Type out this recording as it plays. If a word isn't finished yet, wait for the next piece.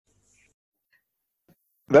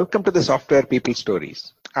Welcome to the Software People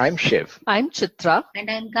Stories. I'm Shiv. I'm Chitra. And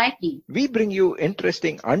I'm Gayatri. We bring you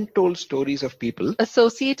interesting, untold stories of people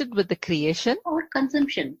Associated with the creation Or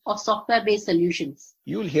consumption of software-based solutions.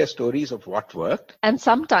 You'll hear stories of what worked, and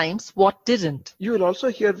sometimes what didn't, you will also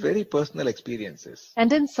hear very personal experiences.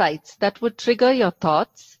 and insights that would trigger your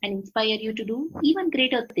thoughts And inspire you to do even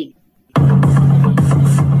greater things.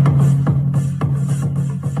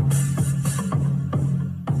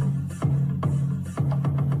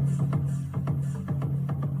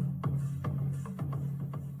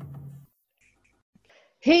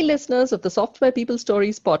 Hey, listeners of the Software People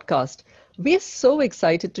Stories podcast. We're so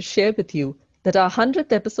excited to share with you that our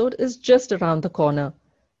 100th episode is just around the corner.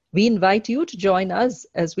 We invite you to join us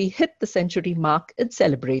as we hit the century mark and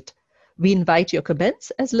celebrate. We invite your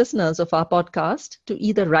comments as listeners of our podcast to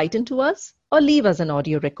either write into us or leave us an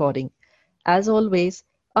audio recording. As always,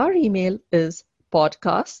 our email is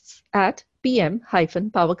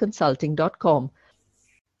podcasts@pm-powerconsulting.com.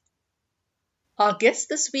 Our guest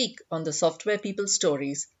this week on the Software People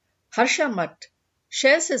Stories, Harsha Mutt,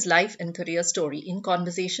 shares his life and career story in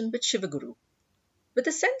conversation with Shivaguru. With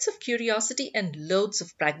a sense of curiosity and loads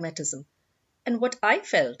of pragmatism, and what I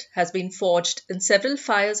felt has been forged in several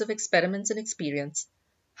fires of experiments and experience,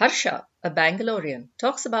 Harsha, a Bangalorean,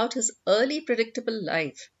 talks about his early predictable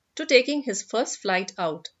life to taking his first flight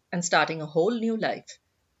out and starting a whole new life.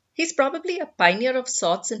 He's probably a pioneer of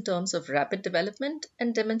sorts in terms of rapid development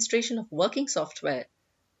and demonstration of working software,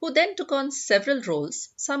 who then took on several roles,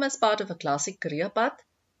 some as part of a classic career path,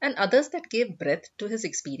 and others that gave breadth to his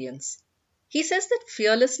experience. He says that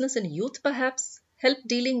fearlessness in youth perhaps helped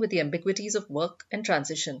dealing with the ambiguities of work and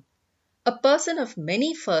transition. A person of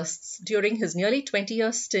many firsts during his nearly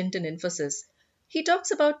 20-year stint in Infosys, he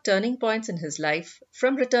talks about turning points in his life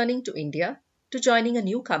from returning to India to joining a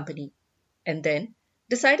new company, and then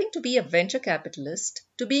deciding to be a venture capitalist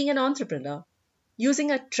to being an entrepreneur,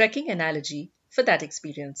 using a trekking analogy for that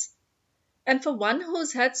experience. And for one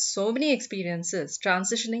who's had so many experiences,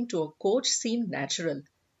 transitioning to a coach seemed natural.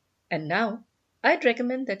 And now, I'd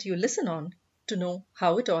recommend that you listen on to know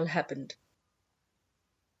how it all happened.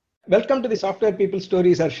 Welcome to the Software People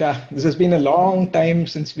Stories, Harsha. This has been a long time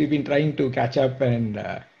since we've been trying to catch up, and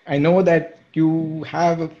I know that you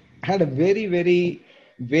have had a very, very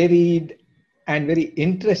varied and very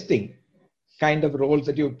interesting kind of roles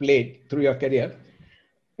that you've played through your career.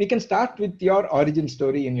 We can start with your origin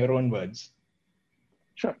story in your own words.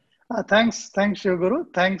 Sure. Thanks,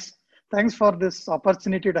 Shivaguru. Thanks for this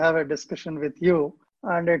opportunity to have a discussion with you.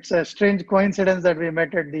 And it's a strange coincidence that we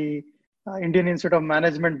met at the Indian Institute of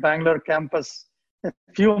Management Bangalore campus a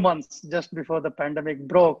few months just before the pandemic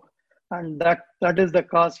broke. And that is the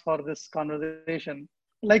cause for this conversation.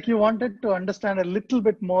 Like, you wanted to understand a little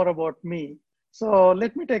bit more about me. So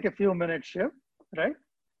let me take a few minutes, Shiv, right?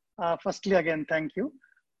 Firstly, again, thank you.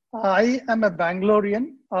 I am a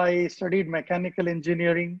Bangalorean. I studied mechanical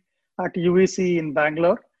engineering at UEC in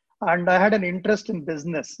Bangalore. And I had an interest in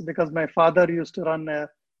business because my father used to run a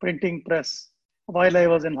printing press. While I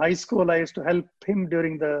was in high school, I used to help him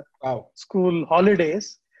during the school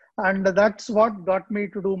holidays. And that's what got me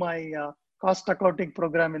to do my cost accounting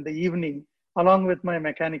program in the evening, along with my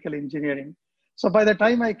mechanical engineering. So by the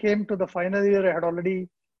time I came to the final year, I had already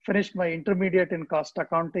finished my intermediate in cost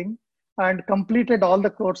accounting and completed all the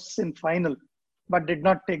courses in final, but did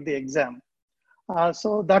not take the exam.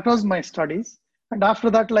 So that was my studies. And after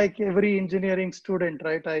that, like every engineering student,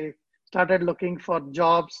 right, I started looking for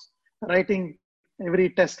jobs, writing every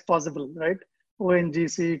test possible, right?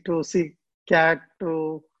 ONGC to CCAT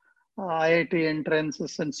to IIT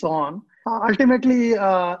entrances and so on. Ultimately,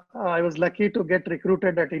 I was lucky to get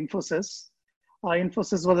recruited at Infosys.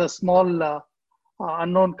 Infosys was a small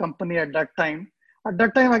unknown company at that time. At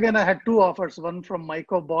that time, again, I had two offers, one from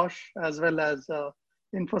Micro Bosch as well as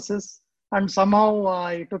Infosys. And somehow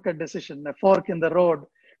I took a decision, a fork in the road,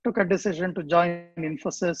 took a decision to join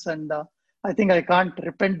Infosys. And I think I can't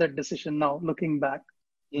repent that decision now, looking back.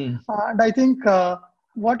 And I think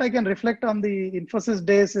what I can reflect on the Infosys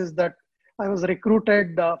days is that I was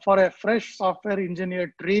recruited for a fresh software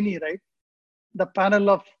engineer trainee, right? The panel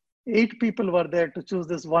of 8 people were there to choose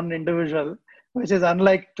this one individual, which is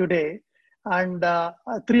unlike today. And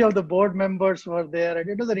 3 of the board members were there. And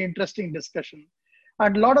it was an interesting discussion.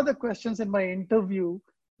 And a lot of the questions in my interview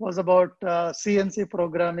was about CNC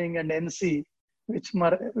programming and NC, which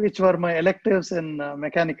were my electives in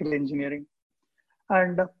mechanical engineering.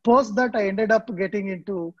 And post that, I ended up getting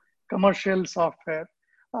into commercial software.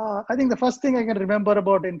 I think the first thing I can remember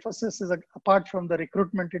about Infosys is, apart from the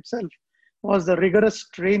recruitment itself, was the rigorous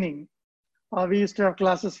training. We used to have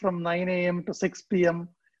classes from 9 a.m. to 6 p.m.,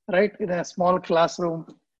 right, in a small classroom.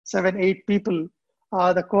 8 people.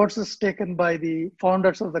 The courses taken by the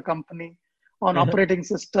founders of the company on Uh-huh. operating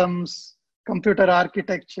systems, computer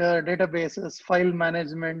architecture, databases, file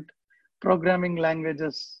management, programming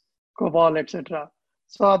languages, COBOL, etc.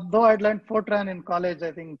 So though I'd learned Fortran in college,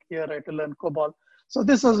 I think here I had to learn COBOL. So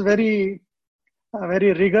this was very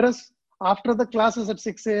rigorous. After the classes at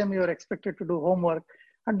 6 a.m., you are expected to do homework.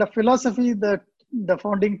 And the philosophy that the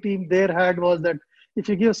founding team there had was that if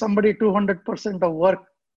you give somebody 200% of work,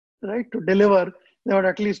 right, to deliver, they would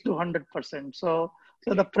at least do 100%. So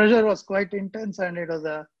the pressure was quite intense, and it was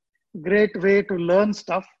a great way to learn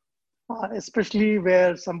stuff, especially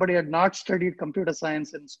where somebody had not studied computer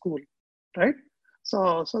science in school, right?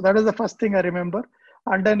 So that is the first thing I remember.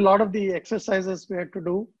 And then a lot of the exercises we had to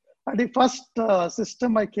do. And the first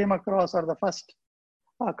system I came across, or the first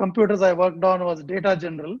computers I worked on, was Data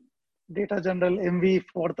General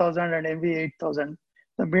MV4000 and MV8000,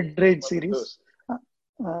 the mid-range series.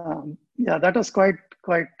 Yeah, that was quite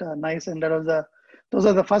nice, and those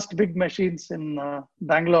are the first big machines in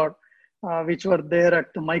Bangalore, which were there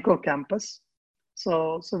at the Micro campus.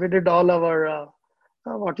 So we did all our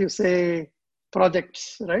what you say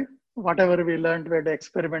projects, right? Whatever we learned, we had to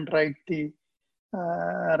experiment, write the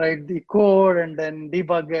code, and then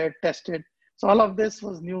debug it, test it. So all of this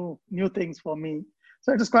was new things for me.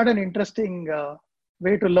 So it was quite an interesting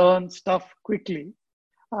way to learn stuff quickly.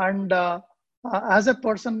 And as a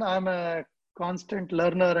person, I'm a constant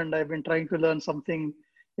learner, and I've been trying to learn something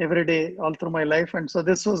every day all through my life. And so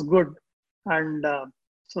this was good. And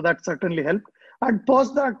so that certainly helped. And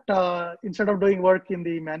post that, instead of doing work in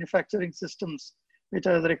the manufacturing systems, which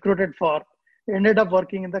I was recruited for, I ended up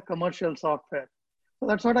working in the commercial software. So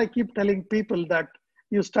that's what I keep telling people, that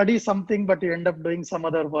you study something, but you end up doing some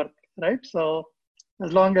other work, right? So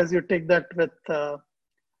as long as you take that with the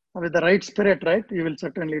right spirit, right, you will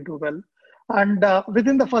certainly do well. And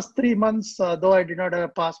within the first 3 months, though I did not have a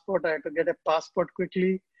passport, I had to get a passport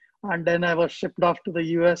quickly. And then I was shipped off to the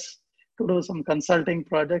US to do some consulting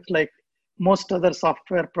projects like most other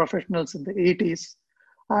software professionals in the 80s.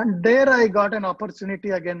 And there I got an opportunity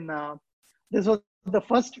again. This was the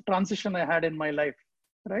first transition I had in my life,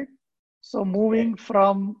 right? So moving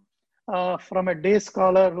from a day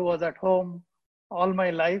scholar who was at home all my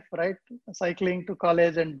life, right, cycling to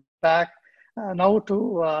college and back, now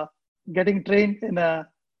to getting trained in a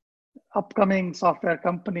upcoming software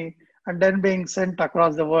company, and then being sent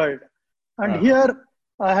across the world. And here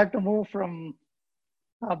I had to move from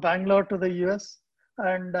Bangalore to the US.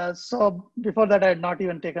 And so before that, I had not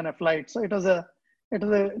even taken a flight. So it was a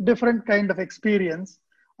different kind of experience.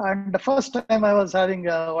 And the first time I was having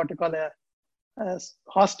what you call a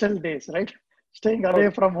hostel days, right? Staying away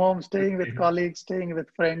from home, staying with colleagues, staying with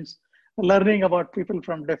friends, learning about people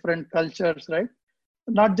from different cultures, right?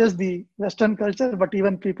 Not just the Western culture, but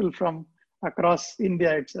even people from across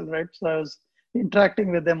India itself, right? So I was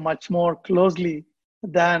interacting with them much more closely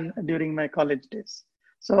than during my college days.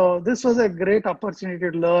 So this was a great opportunity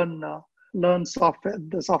to learn software,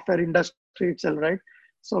 the software industry itself, right?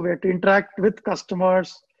 So we had to interact with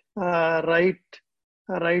customers, write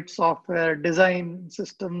software, design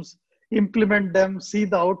systems, implement them, see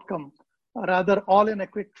the outcome, rather all in a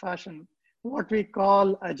quick fashion. What we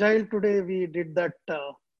call agile today, we did that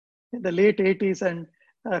in the late 80s, and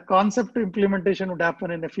concept to implementation would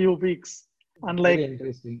happen in a few weeks, unlike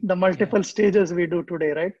the multiple stages we do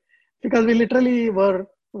today, right? Because we literally were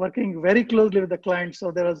working very closely with the client, so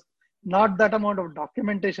there was not that amount of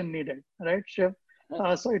documentation needed, right, Shiv?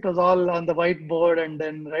 So it was all on the whiteboard, and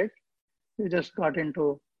then, right, we just got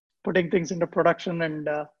into putting things into production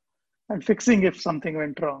and fixing if something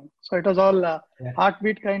went wrong. So it was all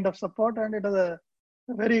heartbeat kind of support, and it was a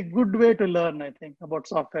very good way to learn, I think, about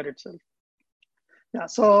software itself. Yeah,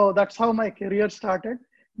 so that's how my career started.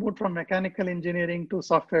 Moved from mechanical engineering to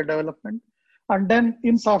software development. And then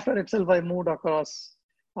in software itself, I moved across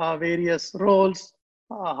various roles,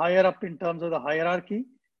 higher up in terms of the hierarchy,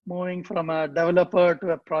 moving from a developer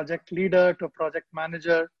to a project leader to a project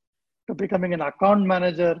manager to becoming an account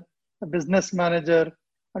manager, a business manager,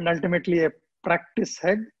 and ultimately a practice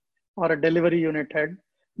head or a delivery unit head.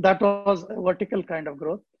 That was a vertical kind of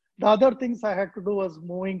growth. The other things I had to do was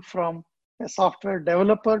moving from a software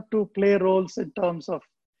developer to play roles in terms of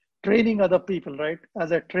training other people, right?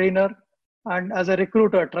 As a trainer and as a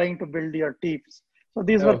recruiter, trying to build your teams. So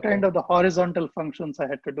these were kind of the horizontal functions I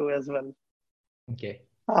had to do as well. Okay.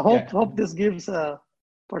 I hope this gives a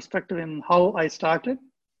perspective in how I started.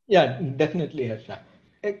 Yeah, definitely, Harsha.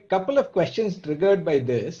 A couple of questions triggered by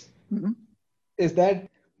this is that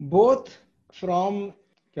both from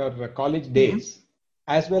your college days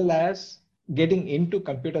as well as getting into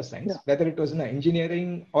computer science, whether it was in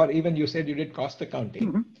engineering or even you said you did cost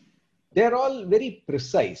accounting, they're all very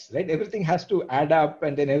precise, right? Everything has to add up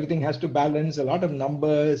and then everything has to balance, a lot of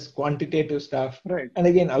numbers, quantitative stuff. Right. And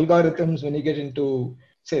again, algorithms when you get into,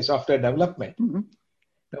 say, software development.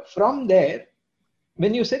 Now, from there,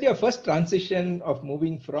 when you said your first transition of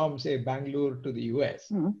moving from, say, Bangalore to the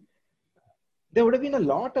US, there would have been a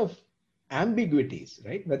lot of ambiguities,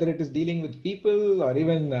 right? Whether it is dealing with people or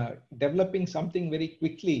even developing something very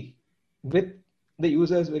quickly with the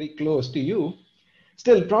users very close to you.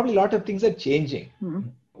 Still, probably a lot of things are changing.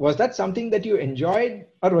 Was that something that you enjoyed,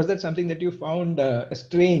 or was that something that you found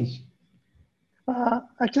strange?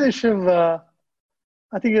 Actually, Shiv, I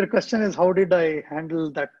think your question is how did I handle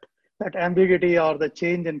that ambiguity or the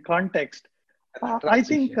change in context? I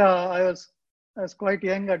think I was quite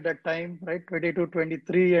young at that time, right? 22,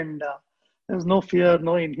 23, and there was no fear,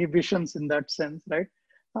 no inhibitions in that sense, right?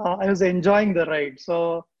 I was enjoying the ride,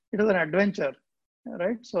 so it was an adventure,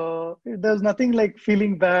 right? So there's nothing like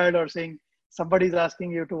feeling bad or saying somebody's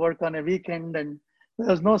asking you to work on a weekend, and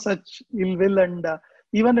there's no such ill will. And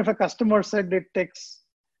even if a customer said it takes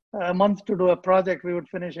a month to do a project, we would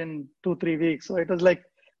finish in 2-3 weeks. So it was like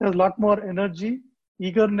there was a lot more energy,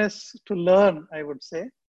 eagerness to learn, I would say,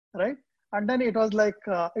 right? And then it was like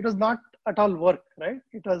it was not at all work, right?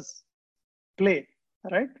 It was play,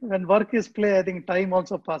 right? When work is play, I think time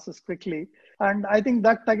also passes quickly. And I think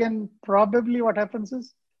that again, probably what happens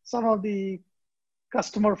is some of the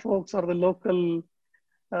customer folks or the local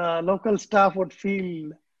staff would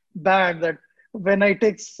feel bad that when I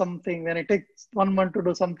take 1 month to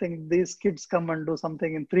do something, these kids come and do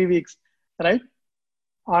something in 3 weeks, right?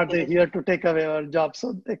 Are they here to take away our job?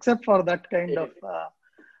 So except for that kind of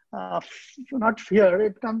not fear,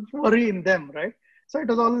 it comes worry in them, right? So it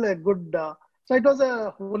was all a good. So it was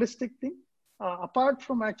a holistic thing. Apart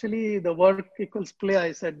from actually the work equals play,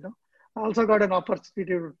 I said no. I also got an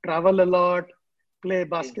opportunity to travel a lot, play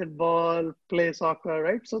basketball, play soccer,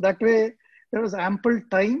 right? So that way there was ample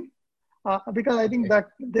time because I think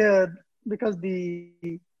that because the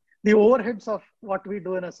overheads of what we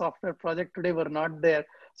do in a software project today were not there.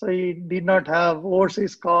 So we did not have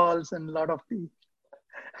overseas calls and a lot of the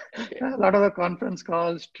conference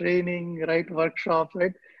calls, training, right, workshops,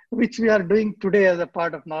 right, which we are doing today as a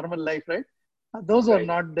part of normal life, right? Those are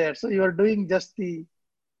not there. So you are doing just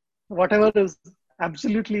whatever is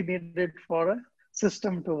absolutely needed for a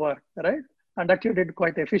system to work, right? And that you did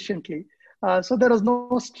quite efficiently. So there was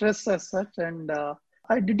no stress as such, and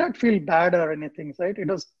I did not feel bad or anything, right? It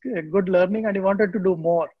was a good learning, and I wanted to do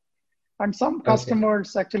more. And some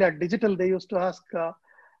customers actually at digital, they used to ask,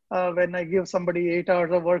 when I give somebody 8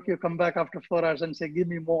 hours of work, you come back after 4 hours and say, give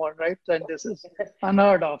me more, right? And this is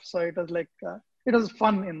unheard of. So it was like, it was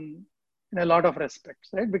fun in a lot of respects,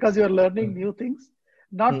 right? Because you're learning new things,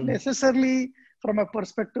 not necessarily from a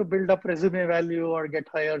perspective, build up resume value or get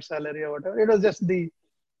higher salary or whatever. It was just the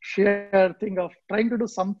sheer thing of trying to do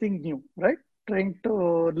something new, right? Trying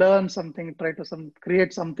to learn something,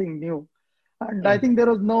 create something new. And I think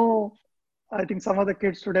I think some of the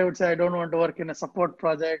kids today would say, I don't want to work in a support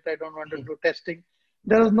project. I don't want to do testing.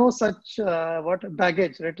 There is no such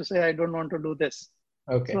baggage, right? To say, I don't want to do this.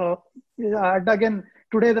 Okay. So again,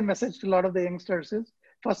 today the message to a lot of the youngsters is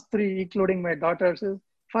first 3, including my daughters, is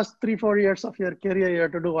first 3-4 years of your career, you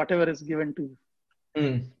have to do whatever is given to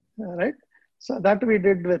you. Right? So that we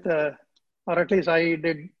did or at least I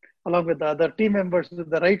did along with the other team members with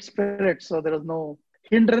the right spirit. So there was no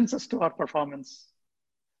hindrances to our performance.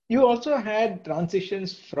 You also had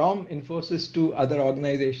transitions from Infosys to other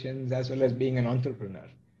organizations as well as being an entrepreneur.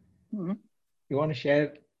 You want to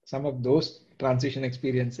share some of those transition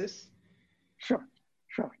experiences? Sure.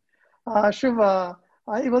 Shiv, I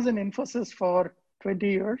was in Infosys for 20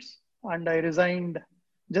 years and I resigned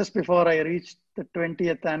just before I reached the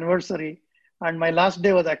 20th anniversary. And my last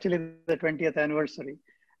day was actually the 20th anniversary.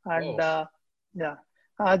 And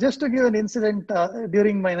just to give an incident,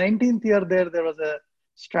 during my 19th year there was a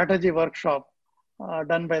strategy workshop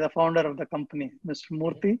done by the founder of the company, Mr.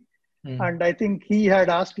 Murthy. And I think he had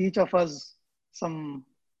asked each of us some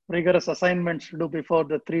rigorous assignments to do before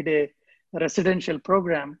the 3-day residential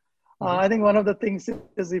program. I think one of the things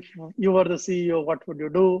is if you were the CEO, what would you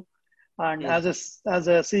do? And as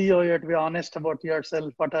a CEO, you have to be honest about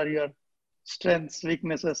yourself. What are your strengths,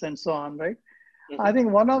 weaknesses, and so on, right? I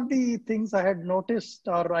think one of the things I had noticed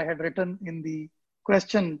or I had written in the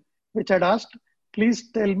question, which I'd asked,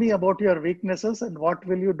 please tell me about your weaknesses and what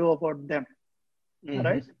will you do about them,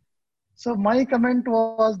 right? So my comment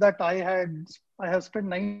was that I have spent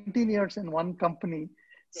 19 years in one company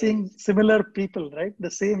seeing similar people, right?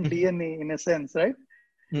 The same DNA in a sense, right?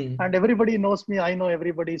 And everybody knows me. I know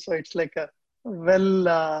everybody. So it's like a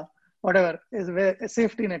whatever is a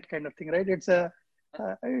safety net kind of thing, right? It's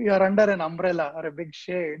you're under an umbrella or a big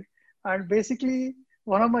shade. And basically,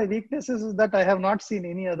 one of my weaknesses is that I have not seen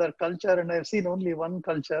any other culture, and I've seen only one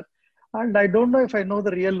culture. And I don't know if I know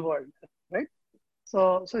the real world, right?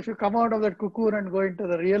 So if you come out of that cocoon and go into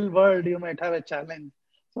the real world, you might have a challenge.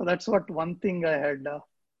 So that's what one thing I had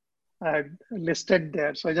listed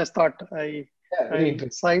there. So I just thought I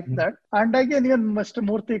cite that. And again, even Mr.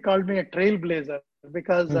 Murthy called me a trailblazer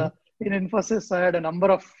because in Infosys, I had a number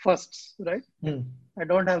of firsts, right? I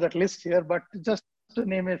don't have that list here, but just to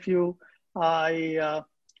name a few, I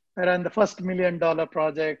ran the first $1 million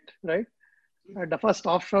project, right? The first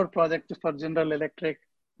offshore project for General Electric,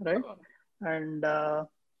 right? And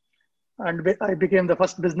I became the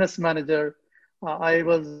first business manager. I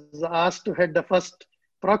was asked to head the first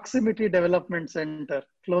proximity development center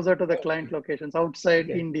closer to the client locations outside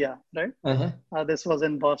India, right? This was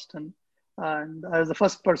in Boston. And I was the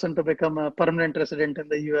first person to become a permanent resident in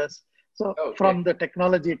the US. So from the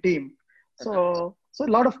technology team. So a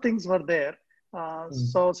lot of things were there.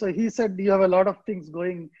 So he said, you have a lot of things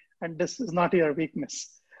going and this is not your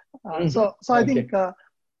weakness. So I think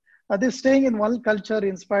this staying in one culture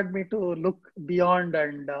inspired me to look beyond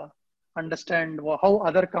and understand how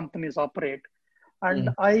other companies operate. And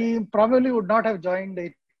I probably would not have joined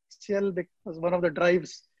HCL because one of the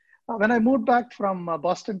drives, when I moved back from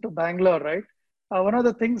Boston to Bangalore, right? One of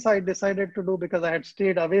the things I decided to do, because I had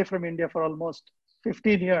stayed away from India for almost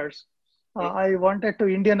 15 years, I wanted to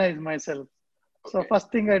Indianize myself. So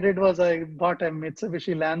first thing I did was I bought a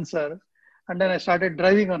Mitsubishi Lancer, and then I started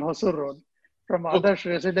driving on Hosur Road from Adarsh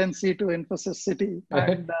Residency to Infosys City.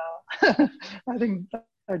 And I think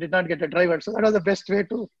I did not get a driver. So that was the best way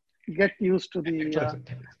to get used to the...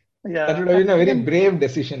 That would have been a very brave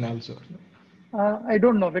decision also. I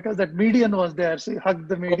don't know, because that median was there. So you hug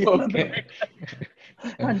the median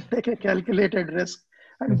and take a calculated risk.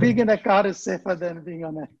 And being in a car is safer than being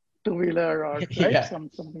on a two-wheeler or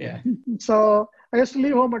something. So I used to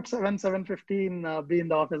leave home at 7:15, be in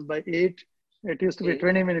the office by 8. It used to be a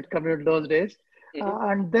 20-minute commute those days.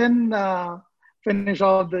 And then finish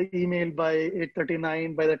all the email by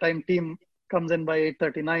 8:39. By the time team comes in by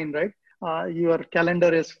 8:39, right? Your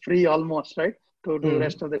calendar is free almost, right? To do the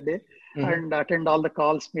rest of the day and attend all the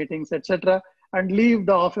calls, meetings, etc. And leave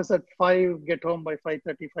the office at 5, get home by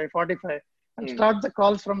 5:30, 5:45. And start the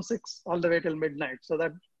calls from 6 all the way till midnight. So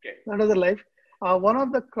that was the life. One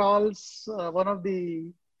of the calls, one of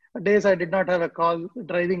the days I did not have a call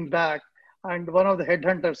driving back, and one of the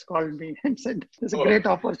headhunters called me and said, there's a great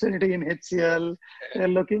opportunity in HCL. They're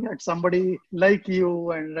looking at somebody like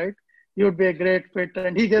you, and right, you'd be a great fit.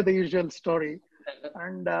 And he gave the usual story.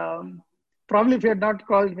 And probably if he had not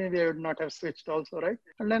called me, we would not have switched also, right?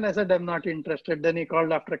 And then I said, I'm not interested. Then he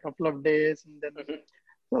called after a couple of days. And then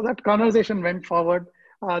so that conversation went forward.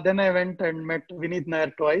 Then I went and met Vineet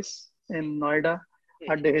Nair twice in Noida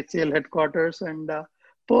at the HCL headquarters. And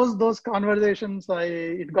post those conversations,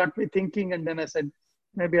 it got me thinking. And then I said,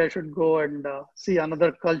 maybe I should go and see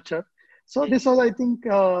another culture. So this was, I think,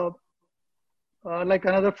 like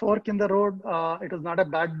another fork in the road. It was not a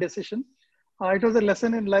bad decision. It was a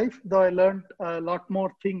lesson in life, though I learned a lot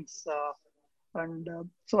more things.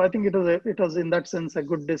 So I think it was in that sense a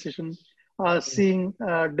good decision. Seeing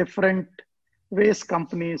different ways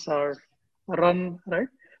companies are run, right?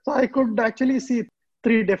 So I could actually see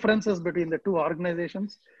 3 differences between the 2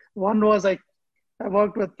 organizations. One was I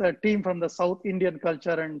worked with a team from the South Indian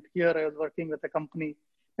culture, and here I was working with a company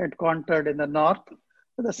headquartered in the North.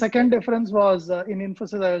 The second difference was in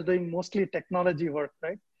Infosys, I was doing mostly technology work,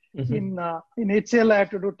 right? In HCL, I had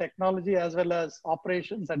to do technology as well as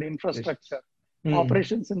operations and infrastructure.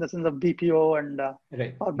 Operations in the sense of BPO and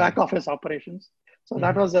or back office operations. So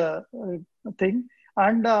that was a thing.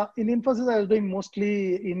 And in Infosys, I was doing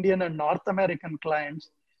mostly Indian and North American clients,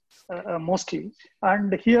 mostly.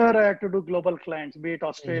 And here I had to do global clients, be it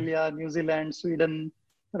Australia, New Zealand, Sweden,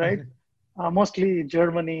 right? Mostly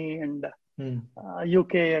Germany and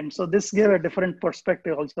UK. And so this gave a different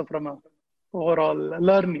perspective also from a overall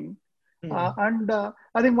learning. And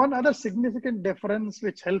I think one other significant difference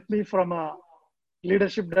which helped me from a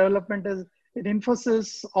leadership development is in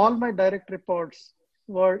Infosys, all my direct reports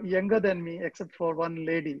were younger than me except for one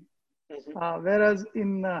lady. Whereas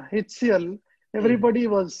in HCL, everybody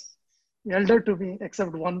was elder to me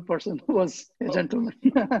except one person who was a gentleman.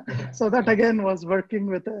 So that again was working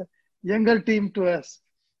with a younger team to a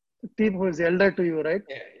team who is elder to you, right?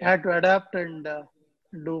 I had to adapt and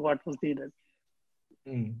do what was needed.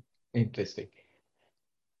 Interesting.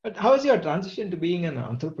 But how is your transition to being an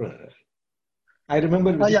entrepreneur? I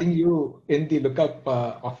remember Yeah, visiting you in the Lookup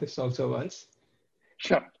office also once.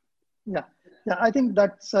 sure. Yeah, yeah. I think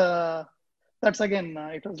that's again,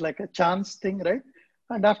 it was like a chance thing, right?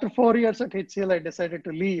 And after 4 years at HCL, I decided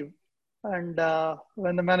to leave. And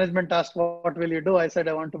when the management asked, "What will you do?" I said,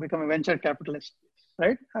 "I want to become a venture capitalist,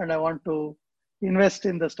 right? And I want to invest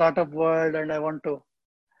in the startup world, and I want to."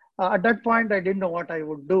 At that point, I didn't know what I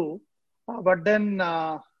would do. But then,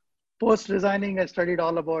 post resigning, I studied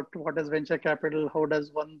all about what is venture capital, how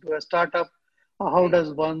does one do a startup, how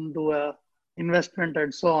does one do a investment,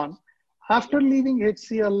 and so on. After leaving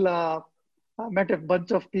HCL, I met a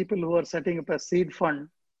bunch of people who were setting up a seed fund,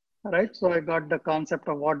 right? So I got the concept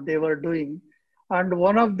of what they were doing. And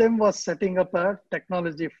one of them was setting up a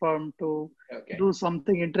technology firm to Okay. do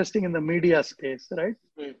something interesting in the media space, right?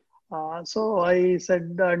 Mm. So I said,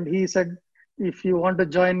 and he said, if you want to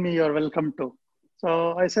join me, you're welcome to. So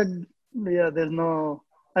I said, yeah,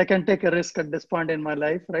 I can take a risk at this point in my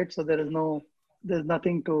life, right? So there's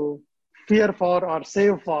nothing to fear for or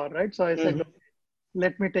save for, right? So I said, Mhm.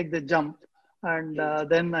 let me take the jump. And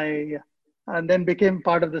Mm. then became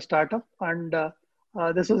part of the startup. And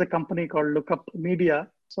this was a company called Lookup Media.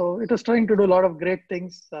 So it was trying to do a lot of great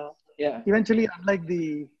things. Yeah. Eventually, unlike the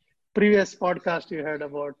previous podcast you heard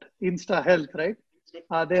about Insta Health, right?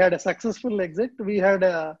 They had a successful exit. We had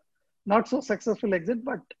a not so successful exit,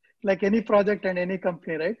 but like any project and any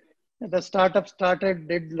company, right? The startup started,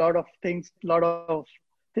 did a lot of things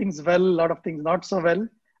well, a lot of things not so well,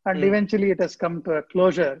 and Mm. eventually it has come to a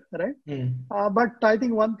closure, right? Mm. But I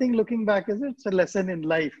think one thing looking back is it's a lesson in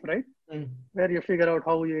life, right? Mm. Where you figure out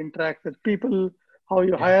how you interact with people, how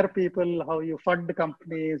you Yeah. hire people, how you fund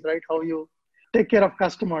companies, right? How you take care of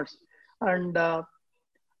customers. And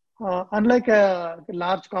unlike a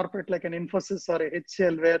large corporate like an Infosys or a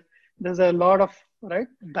HCL, where there's a lot of right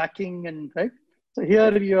backing and right. So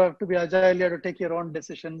here you have to be agile, you have to take your own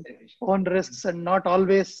decision, own risks, and not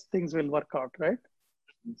always things will work out, right?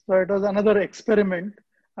 So it was another experiment,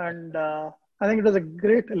 and I think it was a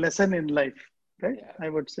great lesson in life, right? Yeah. I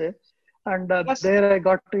would say, and Plus, there I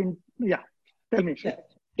got to, yeah. Tell me, sure. yeah.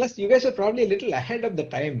 Plus, you guys are probably a little ahead of the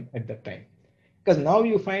time at that time. Because now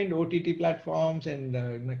you find OTT platforms and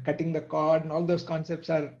cutting the cord and all those concepts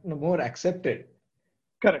are more accepted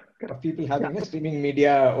Correct, correct. of people Yeah, having a streaming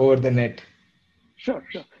media over the net. sure,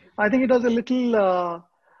 sure. I think it was a little,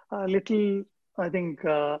 I think,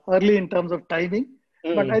 early in terms of timing.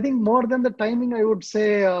 But I Mm. think more than the timing, I would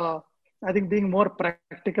say, I think being more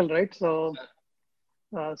practical, right? So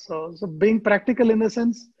being practical in the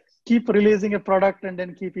sense, keep releasing a product and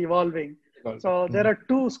then keep evolving. So there Mm. are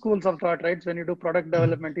two schools of thought, right? When you do product Mm.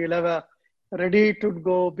 development, you'll have a ready to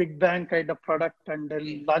go big bang kind of product and then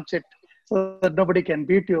launch it so that nobody can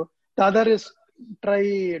beat you. The other is try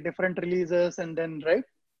different releases and then, right?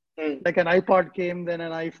 Mm. Like an iPod came, then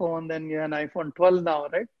an iPhone, then you have an iPhone 12 now,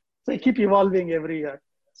 right? So you keep evolving every year.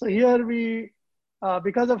 So here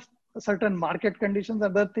because of certain market conditions,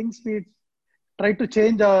 other things, we try to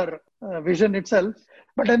change our vision itself,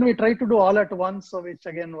 but then we try to do all at once. So which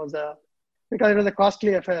again because it was a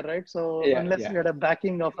costly affair, right? So Yeah, unless yeah. we had a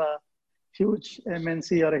backing of a huge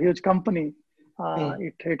MNC or a huge company,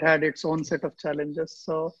 Mm. it had its own set of challenges.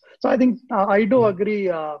 So I think I do Mm. agree.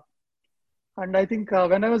 And I think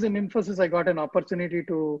when I was in Infosys, I got an opportunity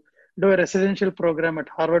to do a residential program at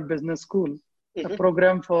Harvard Business School, a Mhm.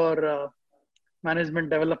 program for management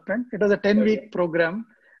development. It was a 10-week Okay. program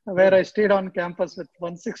where I Mm. stayed on campus with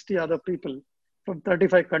 160 other people from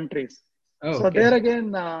 35 countries. Oh, So there okay. again,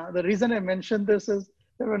 the reason I mentioned this is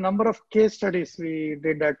there were a number of case studies we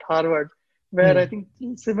did at Harvard, where I Mm. think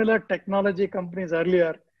similar technology companies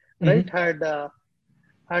earlier, right, Mhm.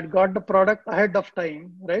 had got the product ahead of time,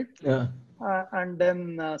 right? Yeah. And then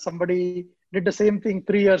somebody did the same thing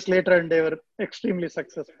 3 years later and they were extremely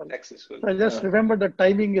successful. Successful. So I just remember that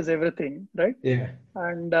timing is everything, right? Yeah.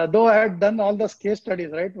 And though I had done all those case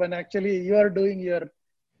studies, right, when actually you are doing your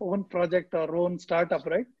own project or own startup,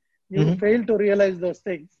 right, you Mhm. fail to realize those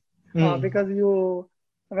things Mm. because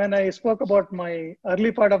when I spoke about my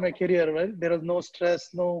early part of my career, right, there was no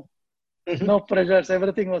stress, no Mhm. pressures,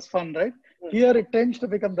 everything was fun, right? Here it tends to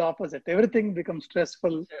become the opposite. Everything becomes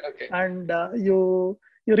stressful, Okay. and you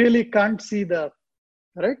really can't see the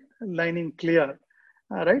right lining clear,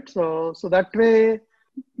 right? So that way,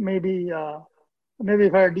 maybe maybe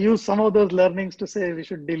if I had used some of those learnings to say we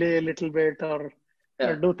should delay a little bit or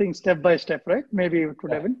Yeah. do things step by step, right? Maybe it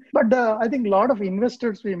would have Yeah. been. But I think a lot of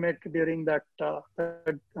investors we met during that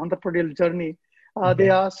entrepreneurial journey, they Okay.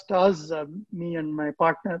 asked us, me and my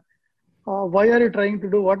partner, why are you trying to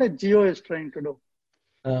do what a Geo is trying to do,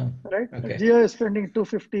 Uh, right? okay. Geo is spending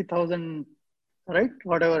 250,000 right?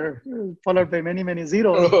 Whatever, followed by many, many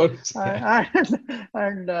zeros. Crores, yeah.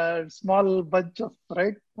 And small bunch of,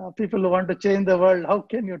 right, people who want to change the world. How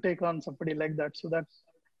can you take on somebody like that? So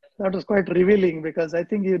that was quite revealing, because I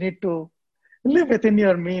think you need to live within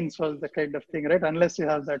your means was the kind of thing, right? Unless you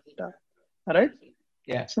have that, right?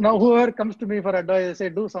 Yeah. So now whoever comes to me for advice, I say,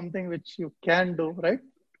 do something which you can do, right?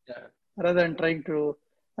 Yeah. Rather than trying to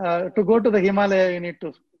go to the Himalaya, you need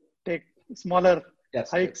to take smaller Yes.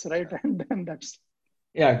 hikes, right? And then that's,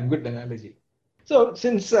 Yeah, good analogy. So,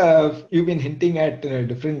 since you've been hinting at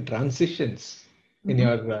different transitions in Mhm.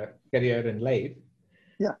 your career and life,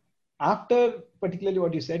 Yeah, after particularly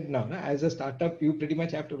what you said now, as a startup, you pretty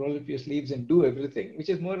much have to roll up your sleeves and do everything, which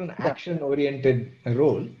is more an yeah, action-oriented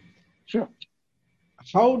role. sure.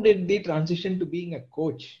 How did the transition to being a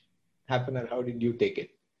coach happen, or how did you take it?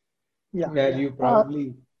 Yeah, Where you uh,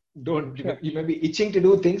 probably don't, sure. you may be itching to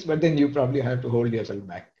do things, but then you probably have to hold yourself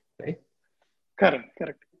back, right? Correct,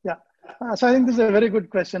 correct. Yeah. So I think this is a very good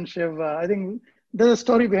question, Shiv. I think there's a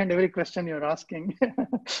story behind every question you're asking,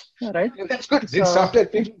 right? Yeah, that's good. It's So, software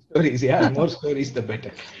people stories. Yeah, more stories, the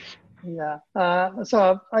better. yeah.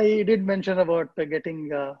 So I did mention about getting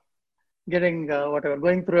whatever,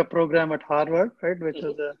 going through a program at Harvard, right, which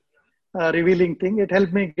was a revealing thing. It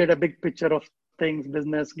helped me get a big picture of things,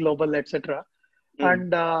 business, global, etc. Mm.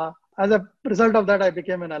 And as a result of that, I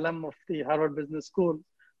became an alum of the Harvard Business School,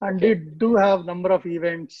 and Okay. did do have number of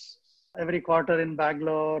events every quarter in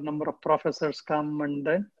Bangalore. Number of professors come, and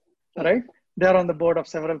then, Mm. right, they are on the board of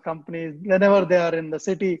several companies. Whenever they are in the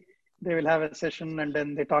city, they will have a session, and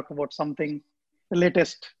then they talk about something the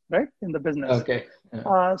latest, right, in the business. Okay.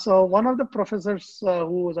 So one of the professors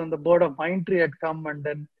who was on the board of Mindtree had come, and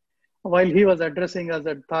then while he was addressing us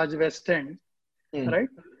at Taj West End, Mm. right?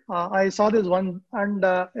 I saw this one, and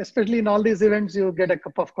especially in all these events, you get a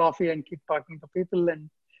cup of coffee and keep talking to people and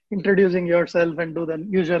introducing yourself and do the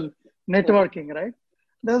usual networking, right?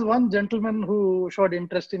 There's one gentleman who showed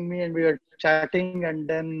interest in me, and we were chatting, and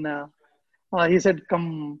then he said,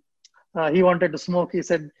 "Come." He wanted to smoke. He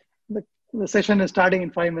said, the session is starting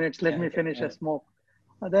in 5 minutes. Let Yeah, me okay. finish a smoke."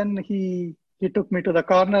 Then he took me to the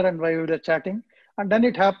corner, and while we were chatting, and then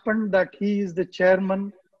it happened that he is the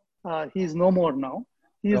chairman. He's no more now.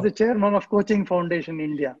 He is Oh, the chairman of Coaching Foundation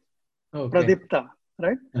India, okay. Pradipta,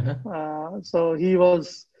 right? Uh-huh. So he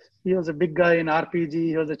was a big guy in RPG.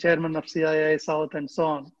 He was the chairman of CII South and so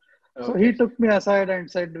on. So he Okay. took me aside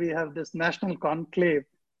and said, "We have this national conclave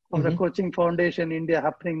of the Mm-hmm. Coaching Foundation India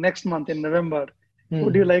happening next month in November.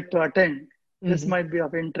 Would you Mm-hmm. like to attend? This Mm-hmm. might be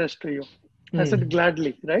of interest to you." I said, Mm-hmm.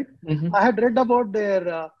 "Gladly," right? Mm-hmm. I had read about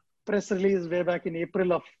their press release way back in April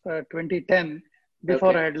of 2010, before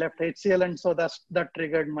I Okay. had left HCL, and so that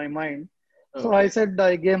triggered my mind. So I Okay. said,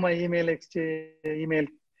 I gave my email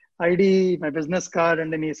ID, my business card,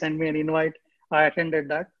 and then he sent me an invite. I attended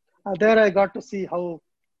that. There I got to see how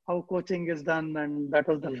coaching is done, and that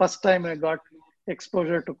was the Mm. first time I got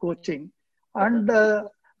exposure to coaching. Uh-huh. And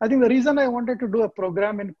I think the reason I wanted to do a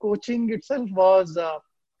program in coaching itself was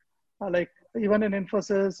like, even in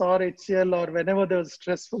Infosys or HCL, or whenever there was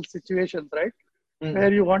stressful situations, right,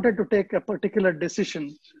 where Mm. you wanted to take a particular decision,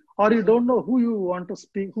 or you don't know who you want to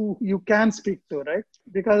speak, who you can speak to, right?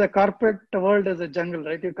 Because the corporate world is a jungle,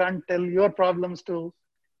 right? You can't tell your problems to,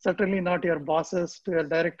 certainly not your bosses, to your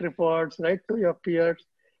direct reports, right, to your peers,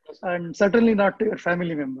 and certainly not to your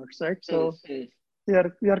family members, right? Mm. So Mm.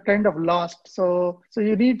 you're kind of lost. So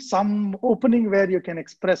you need some opening where you can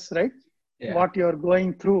express, right, Yeah. what you're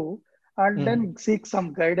going through, and Mm. then seek some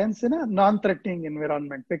guidance in a non-threatening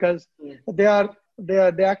environment, because Mm.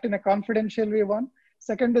 they act in a confidential way. One,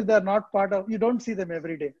 second is they're not part of, you don't see them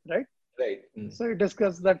every day, right? Right. Mm. So you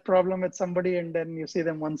discuss that problem with somebody, and then you see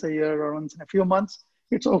them once a year or once in a few months.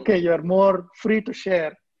 It's Mm. okay. You're more free to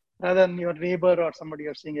share rather than your neighbor or somebody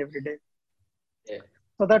you're seeing every day. Yeah.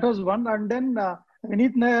 So that was one. And then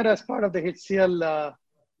Vineet Nair, as part of the HCL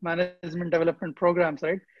management development programs,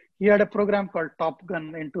 right? He had a program called Top Gun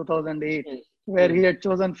in 2008, Mm. where he Mm. had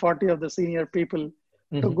chosen 40 of the senior people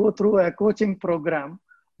to Mm-hmm. go through a coaching program.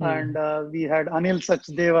 And Mm. we had Anil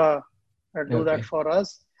Sachdeva do that Okay. for us.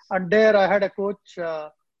 And there I had a coach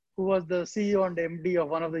who was the CEO and MD of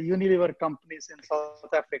one of the Unilever companies in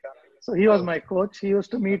South Africa. So he was my Okay. coach. He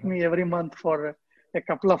used to meet Uh-huh. me every month for a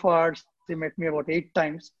couple of hours. He met me about 8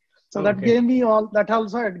 times. So that Okay. gave me that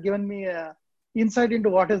also had given me insight into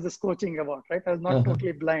what is this coaching about, right? I was not Uh-huh.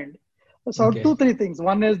 totally blind. So Okay. two, three things.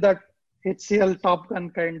 One is that HCL Top Gun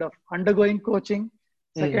kind of undergoing coaching.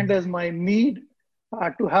 Second Mm. is my need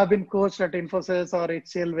to have been coached at Infosys or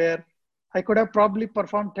HCL, where I could have probably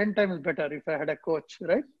performed 10 times better if I had a coach,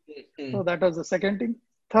 right? So Mm. that was the second thing.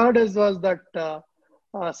 Third was that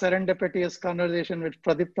serendipitous conversation with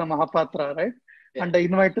Pradipta Mahapatra, right? Yeah. And the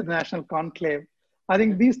invite to the National Conclave. I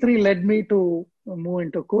think these three led me to move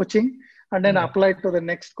into coaching, and then applied to the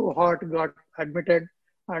next cohort, got admitted.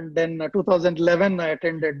 And then 2011, I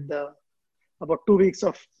attended about 2 weeks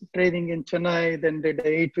of training in Chennai, then did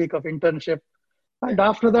 8 week of internship. And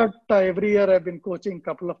after that, every year I've been coaching a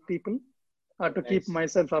couple of people to keep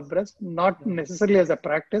myself abreast, not necessarily as a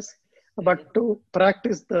practice, but to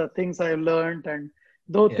practice the things I've learned. And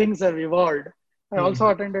though things have evolved, I also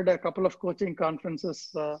attended a couple of coaching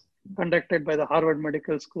conferences conducted by the Harvard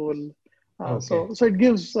Medical School. So it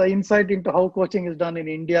gives insight into how coaching is done in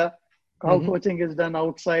India, how coaching is done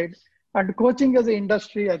outside. And coaching as an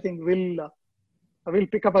industry, I think will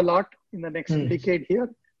pick up a lot in the next decade here.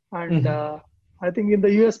 And I think in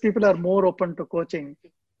the US, people are more open to coaching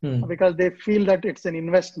because they feel that it's an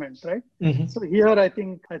investment, right? So here, I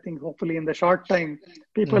think hopefully in the short time,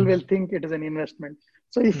 people will think it is an investment.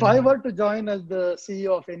 So if I were to join as the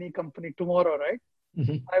CEO of any company tomorrow, right,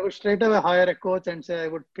 I would straight away hire a coach and say I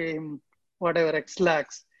would pay him whatever X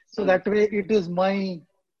lakhs. So that way it is one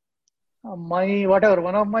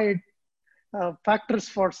of my factors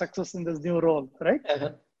for success in this new role, right?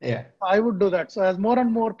 Yeah, I would do that. So as more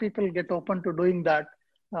and more people get open to doing that,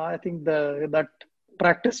 I think that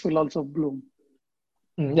practice will also bloom.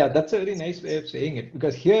 Yeah, that's a very nice way of saying it.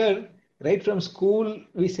 Because here, right from school,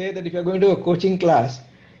 we say that if you're going to a coaching class,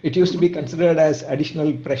 it used to be considered as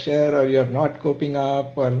additional pressure, or you're not coping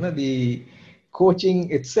up, or the coaching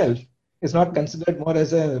itself is not considered more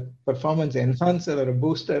as a performance enhancer or a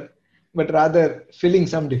booster, but rather filling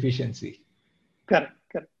some deficiency. Correct.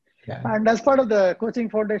 Yeah. And as part of the coaching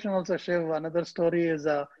foundation also, Shiv, another story is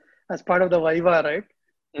as part of the Viva, right?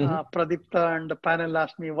 Pradipta and the panel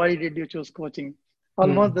asked me, why did you choose coaching?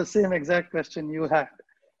 Almost the same exact question you had.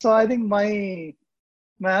 So I think my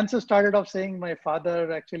answer started off saying my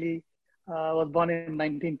father actually was born in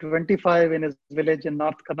 1925 in his village in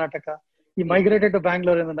North Karnataka. He migrated to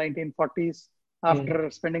Bangalore in the 1940s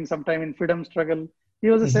after spending some time in freedom struggle. He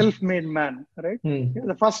was a self-made man, right? He was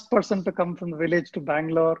the first person to come from the village to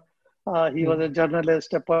Bangalore. He was a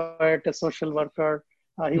journalist, a poet, a social worker.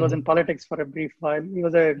 He was in politics for a brief while. He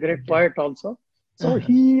was a great poet also. So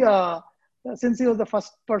he, since he was the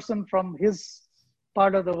first person from his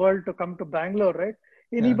part of the world to come to Bangalore, right?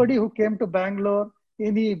 Anybody who came to Bangalore,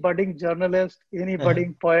 any budding journalist, any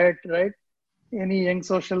budding poet, right? Any young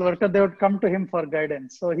social worker, they would come to him for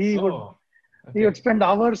guidance. So he would spend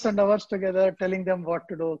hours and hours together telling them what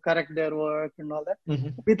to do, correct their work and all that,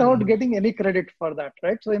 without getting any credit for that,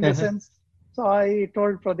 right? So in the sense, so I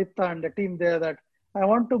told Pradipta and the team there that I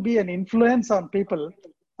want to be an influence on people.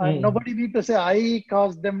 And nobody need to say I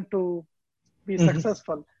caused them to be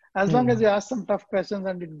successful. As long as you ask some tough questions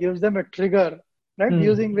and it gives them a trigger, right?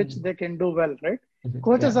 Using which they can do well, right?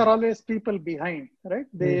 Coaches are always people behind, right?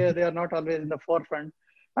 They are not always in the forefront.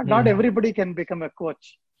 And not everybody can become a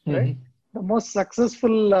coach, right? The most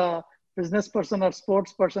successful business person or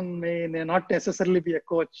sports person may not necessarily be a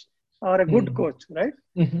coach or a good coach, right?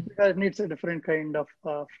 Because it needs a different kind of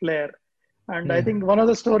flair. And I think one of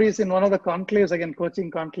the stories in one of the conclaves, again,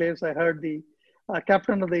 coaching conclaves, I heard the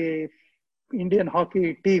captain of the Indian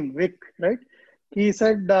hockey team, Vic, right? He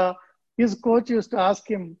said his coach used to ask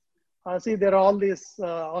him, see, there are all these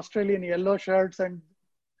Australian yellow shirts and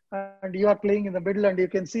you are playing in the middle and you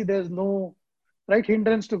can see there's no right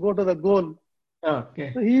hindrance to go to the goal.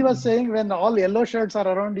 Okay. So he was saying when all yellow shirts are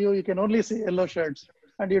around you, you can only see yellow shirts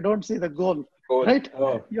and you don't see the goal, right?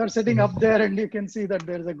 You're sitting up there and you can see that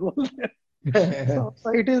there's a goal there. So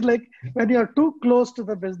it is like when you're too close to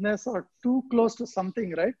the business or too close to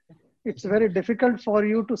something, right? It's very difficult for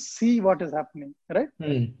you to see what is happening, right?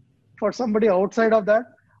 For somebody outside of that,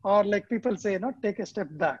 or like people say, take a step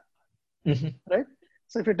back, right?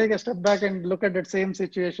 So if you take a step back and look at that same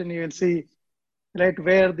situation, you will see, right,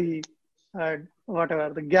 where the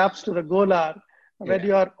the gaps to the goal are. When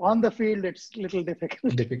you are on the field, it's a little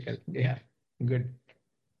difficult. Yeah, good.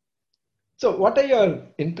 So what are your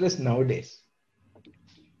interests nowadays?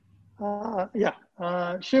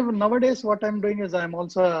 Shiv, nowadays what I'm doing is I'm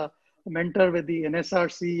also a mentor with the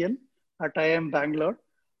NSRCEL at IIM Bangalore.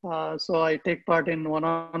 So I take part in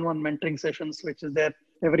one-on-one mentoring sessions, which is there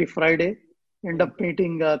every Friday. End up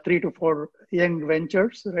meeting 3 to 4 young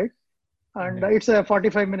ventures, right? And it's a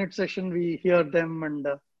 45-minute session. We hear them and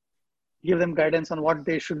give them guidance on what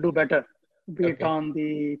they should do better, be it on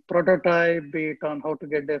the prototype, be it on how to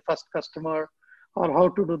get their first customer, or how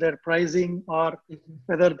to do their pricing, or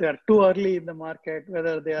whether they are too early in the market,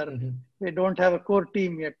 whether they don't have a core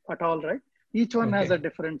team yet at all, right? Each one has a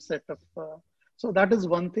different set of. So that is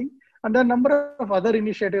one thing. And there are a number of other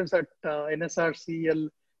initiatives at NSRCEL.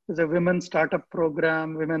 There's a women startup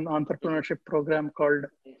program, women entrepreneurship program called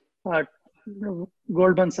uh,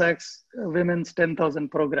 Goldman Sachs Women's 10,000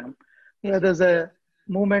 program, where there's a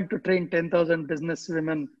movement to train 10,000 business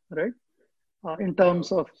women, right? In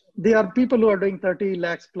terms of, they are people who are doing 30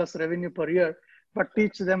 lakhs plus revenue per year, but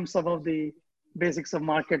teach them some of the basics of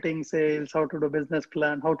marketing, sales, how to do business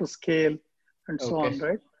plan, how to scale, and so on,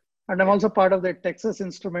 right? And I'm also part of the Texas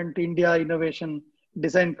Instrument India Innovation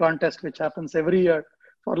Design Contest, which happens every year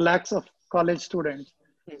for lakhs of college students.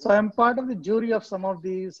 So I'm part of the jury of some of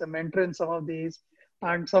these, a mentor in some of these,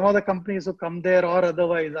 and some of the companies who come there or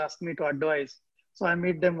otherwise ask me to advise. So I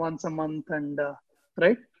meet them once a month and,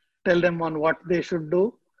 right, tell them on what they should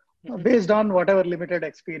do based on whatever limited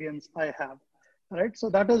experience I have, right? So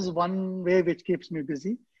that is one way which keeps me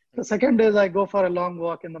busy. The second is I go for a long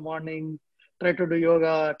walk in the morning, try to do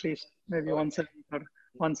yoga at least maybe once a week or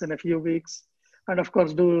once in a few weeks. And of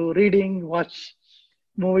course, do reading, watch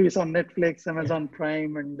movies on Netflix, Amazon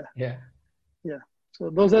Prime, and yeah. So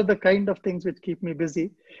those are the kind of things which keep me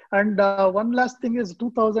busy. And one last thing is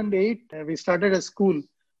 2008, we started a school,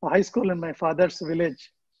 a high school in my father's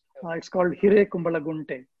village. It's called Hire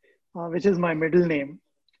Kumbalagunte, which is my middle name,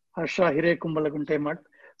 Harsha Hire Kumbalagunte Mat.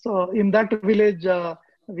 So in that village,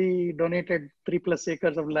 we donated 3+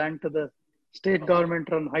 acres of land to the state government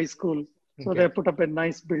run high school. So they put up a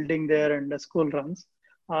nice building there and the school runs.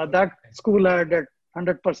 That school had a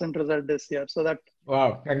 100% result this year. So that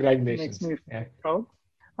congratulations. Makes me proud.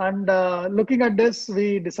 And looking at this,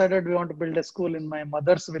 we decided we want to build a school in my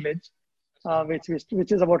mother's village,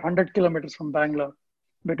 which is about 100 kilometers from Bangalore,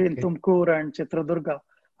 between Tumkur and Chitradurga.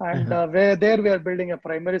 And where there we are building a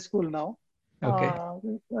primary school now.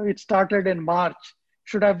 It started in March,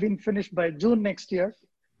 should have been finished by June next year.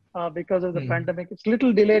 Because of the pandemic, it's a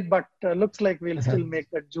little delayed, but looks like we'll still make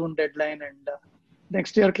that June deadline. And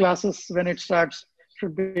next year classes, when it starts,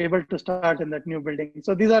 should be able to start in that new building.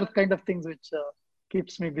 So these are kind of things which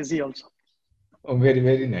keeps me busy also. Oh, very,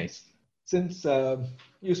 very nice. Since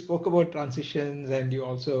you spoke about transitions and you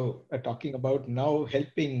also are talking about now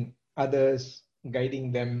helping others,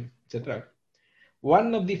 guiding them, etc.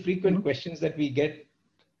 One of the frequent questions that we get,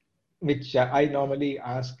 which I normally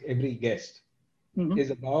ask every guest, is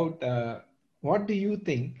about what do you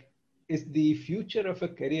think is the future of a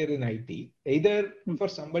career in IT, either for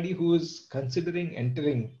somebody who is considering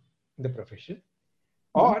entering the profession,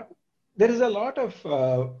 or there is a lot of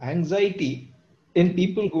anxiety in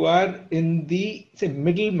people who are in the, say,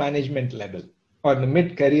 middle management level or the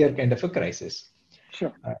mid-career kind of a crisis.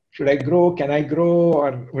 Sure. Should I grow? Can I grow?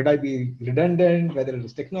 Or would I be redundant, whether it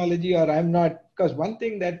is technology or I'm not? Because one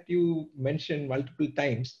thing that you mentioned multiple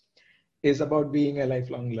times is about being a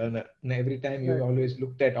lifelong learner. And every time you always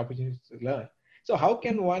looked at opportunities to learn. So how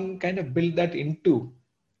can one kind of build that into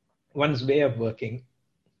one's way of working?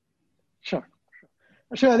 Sure.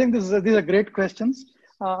 I think these are great questions.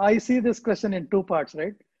 I see this question in two parts,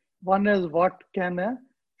 right? One is what can a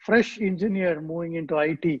fresh engineer moving into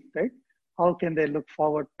IT, right? How can they look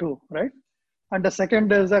forward to, right? And the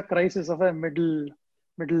second is a crisis of a middle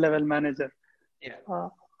level manager.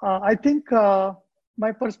 I think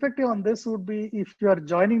my perspective on this would be, if you are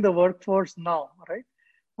joining the workforce now, right?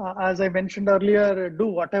 As I mentioned earlier, do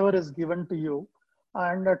whatever is given to you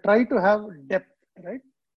and try to have depth, right?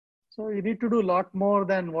 So you need to do a lot more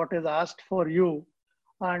than what is asked for you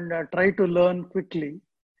and try to learn quickly.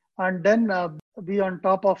 And then be on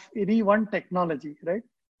top of any one technology, right?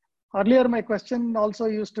 Earlier, my question also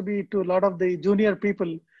used to be to a lot of the junior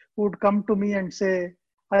people who would come to me and say,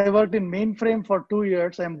 I worked in mainframe for 2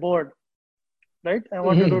 years, I'm bored. Right? I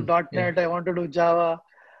want to do .NET, I want to do Java.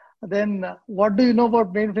 Then what do you know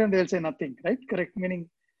about mainframe? They'll say nothing, right? Correct. Meaning,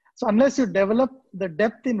 so unless you develop the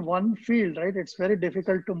depth in one field, right, it's very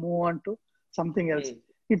difficult to move on to something else.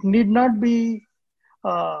 It need not be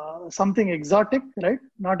something exotic, right?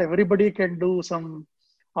 Not everybody can do some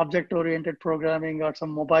object-oriented programming or some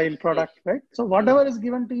mobile product, right? So whatever is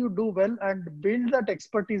given to you, do well and build that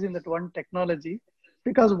expertise in that one technology.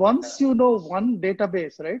 Because once you know one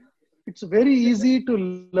database, right, it's very easy to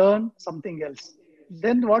learn something else.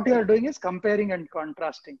 Then what you are doing is comparing and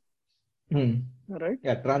contrasting. Right?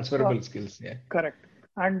 Yeah, transferable skills. Yeah. Correct.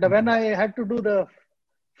 And when I had to do the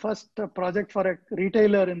first project for a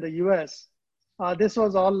retailer in the US, this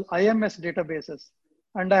was all IMS databases.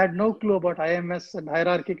 And I had no clue about IMS and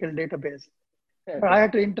hierarchical database. I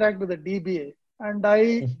had to interact with the DBA. And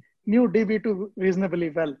I knew DB2 reasonably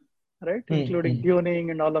well, right? Including tuning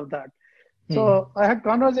and all of that. So I had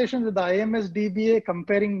conversations with the IMS DBA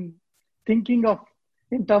comparing, thinking of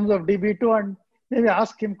in terms of DB2 and maybe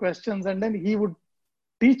ask him questions and then he would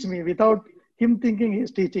teach me without him thinking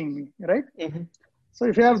he's teaching me, right? Mm-hmm. So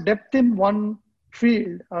if you have depth in one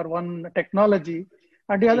field or one technology,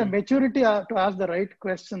 and you have the maturity to ask the right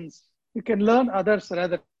questions, you can learn others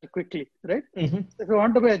rather quickly, right? Mm-hmm. If you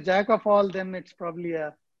want to be a jack of all, then it's probably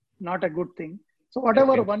not a good thing. So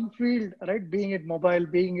whatever Okay. one field, right, being it mobile,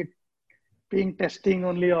 being testing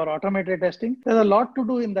only or automated testing, there's a lot to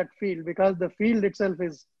do in that field because the field itself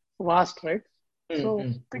is vast, right? So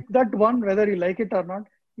Mm-hmm. pick that one, whether you like it or not,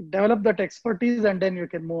 develop that expertise, and then you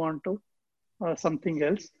can move on to something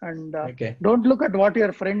else. And Okay. don't look at what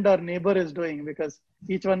your friend or neighbor is doing because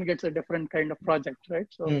each one gets a different kind of project, right?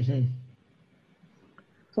 So, Mm-hmm.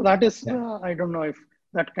 so that is, Yeah. I don't know if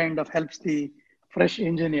that kind of helps the fresh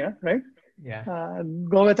engineer, right? Yeah.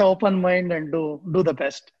 Go with an open mind and do the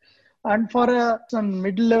best. And for some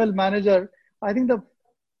mid-level manager, I think the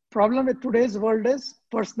problem with today's world is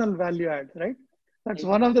personal value add, right? That's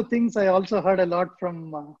one of the things I also heard a lot from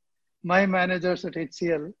my managers at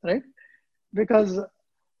HCL, right? Because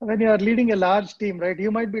when you are leading a large team, right,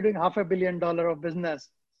 you might be doing $500 million of business.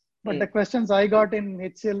 But the questions I got in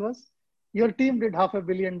HCL was, your team did $500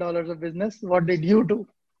 million of business. What did you do?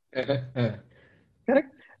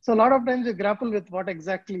 Correct? So a lot of times you grapple with what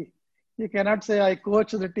exactly. You cannot say, I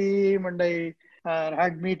coached the team and I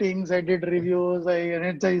had meetings, I did reviews, I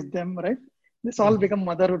energized them, right? This all become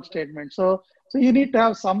motherhood statements. So you need to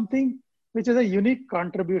have something which is a unique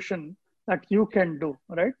contribution that you can do,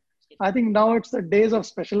 right? I think now it's the days of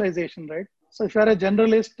specialization, right? So if you're a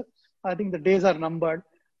generalist, I think the days are numbered.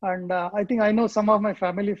 And I think I know some of my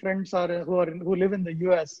family friends who live in the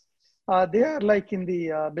US. They are like in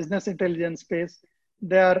the business intelligence space.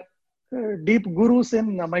 They are deep gurus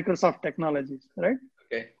in Microsoft technologies, right?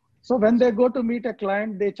 Okay. So when they go to meet a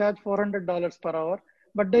client, they charge $400 per hour,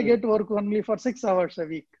 but they get work only for 6 hours a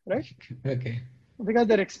week, right? Okay. Because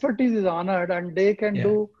their expertise is honored and they can Yeah.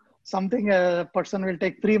 do something a person will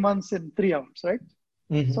take 3 months in 3 hours, right?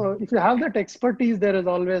 Mm-hmm. So if you have that expertise, there is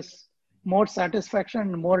always more satisfaction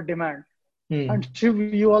and more demand. And Shiv,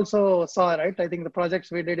 you also saw, right? I think the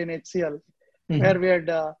projects we did in HCL, where we had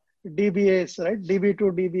DBAs, right?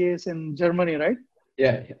 DB2 DBAs in Germany, right?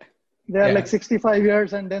 Yeah. Yeah. They are Yeah. like 65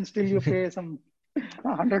 years and then still you pay some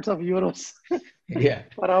hundreds of euros Yeah.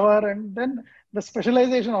 per hour. And then the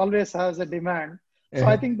specialization always has a demand. So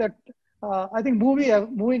I think that,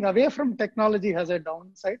 moving away from technology has a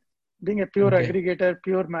downside. Being a pure Okay. aggregator,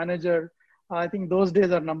 pure manager, I think those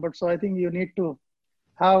days are numbered. So I think you need to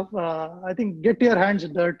have, get your hands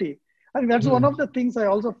dirty. I think that's one of the things I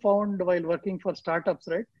also found while working for startups,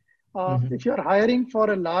 right? If you're hiring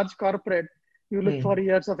for a large corporate, you look for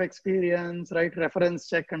years of experience, right? Reference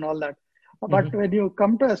check and all that. But when you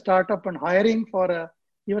come to a startup and hiring for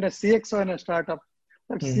even a CXO in a startup,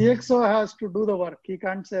 that CXO has to do the work. He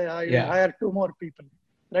can't say, I will hire 2 more people,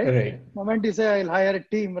 right? Right. The moment you say, I'll hire a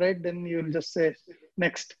team, right? Then you'll just say,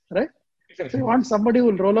 next, right? So you want somebody who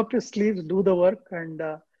will roll up his sleeves, do the work. And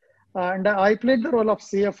I played the role of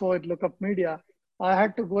CFO at Lookup Media. I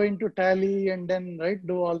had to go into Tally and then, right,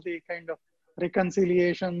 do all the kind of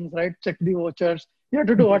reconciliations, right, check the vouchers. You have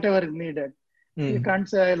to do whatever is needed. You can't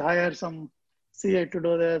say, I'll hire some CA to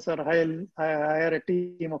do this or I'll hire a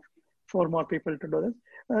team of 4 more people to do this.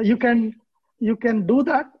 You can do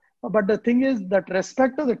that. But the thing is that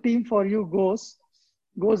respect of the team for you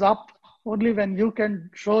goes up only when you can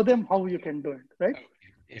show them how you can do it, right?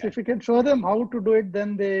 Yeah. So if you can show them how to do it,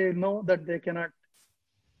 then they know that they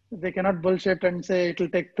cannot bullshit and say it will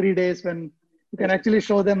take 3 days when you can actually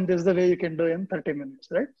show them this is the way you can do it in 30 minutes,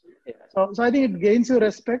 right? Yeah. So I think it gains you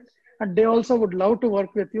respect and they also would love to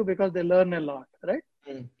work with you because they learn a lot, right?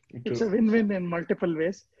 It's a win-win in multiple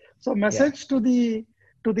ways. So message to the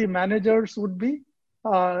managers would be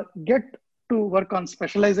get to work on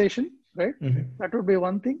specialization, right? That would be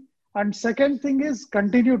one thing. And second thing is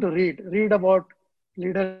continue to read about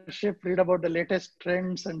leadership, read about the latest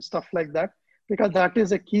trends and stuff like that, because that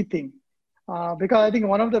is a key thing. Because I think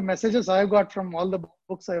one of the messages I've got from all the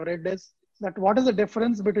books I've read is that what is the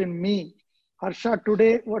difference between me, Harsha,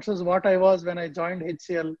 today versus what I was when I joined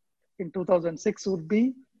HCL in 2006 would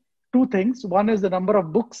be 2 things. One is the number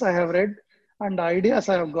of books I have read and the ideas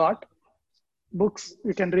I have got. Books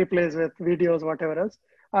you can replace with videos, whatever else,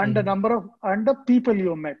 and the people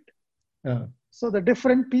you met. So the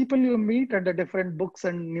different people you meet and the different books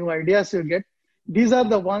and new ideas you get, these are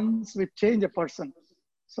the ones which change a person.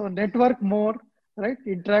 So network more, right?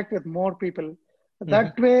 Interact with more people.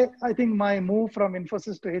 That way, I think my move from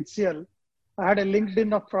Infosys to HCL, I had a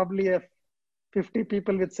LinkedIn of probably 50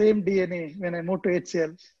 people with same DNA when I moved to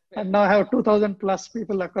HCL. And now I have 2,000 plus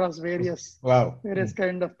people across various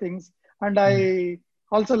kind of things. And I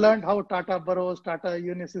also learned how Tata Burroughs, Tata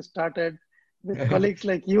Unisys started with colleagues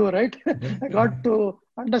like you, right? I got to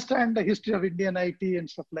understand the history of Indian IT and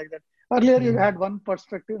stuff like that. Earlier, you had one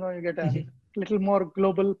perspective, now you get a little more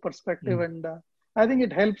global perspective, and I think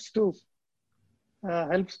it helps to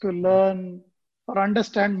learn or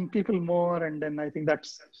understand people more, and then I think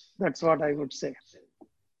that's what I would say.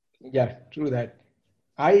 Yeah, true that.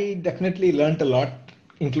 I definitely learned a lot,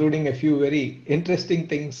 including a few very interesting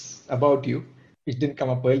things about you, which didn't come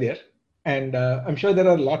up earlier. And I'm sure there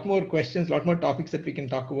are a lot more questions, a lot more topics that we can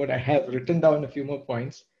talk about. I have written down a few more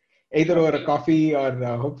points, either over a coffee or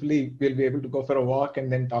hopefully we'll be able to go for a walk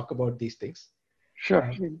and then talk about these things.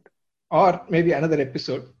 Sure. Or maybe another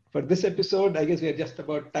episode. For this episode, I guess we are just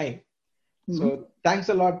about time. So thanks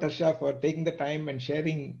a lot, Harsha, for taking the time and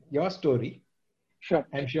sharing your story. Sure.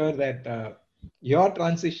 I'm sure that your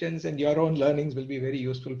transitions and your own learnings will be very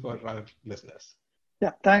useful for our listeners.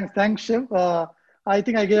 Yeah, thanks, Shiv. I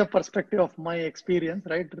think I gave a perspective of my experience,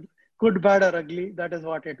 right? Good, bad, or ugly, that is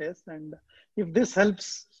what it is. And if this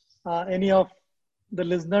helps any of the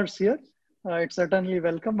listeners here, it's certainly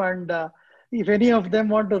welcome. And if any of them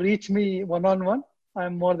want to reach me one-on-one,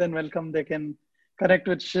 I'm more than welcome. They can connect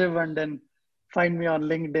with Shiv and then find me on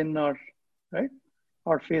LinkedIn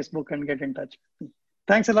or Facebook and get in touch with me.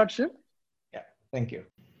 Thanks a lot, Shiv. Yeah, thank you.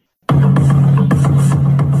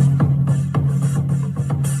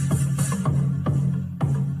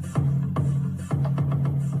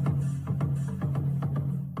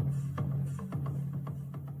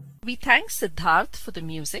 We thank Siddharth for the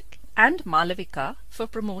music and Malavika for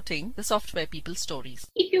promoting the Software People Stories.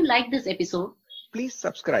 If you like this episode, please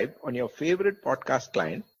subscribe on your favorite podcast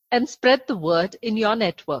client and spread the word in your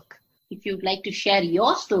network. If you'd like to share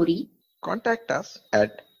your story, contact us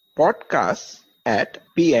at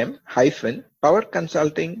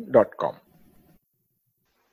podcasts@pm-powerconsulting.com.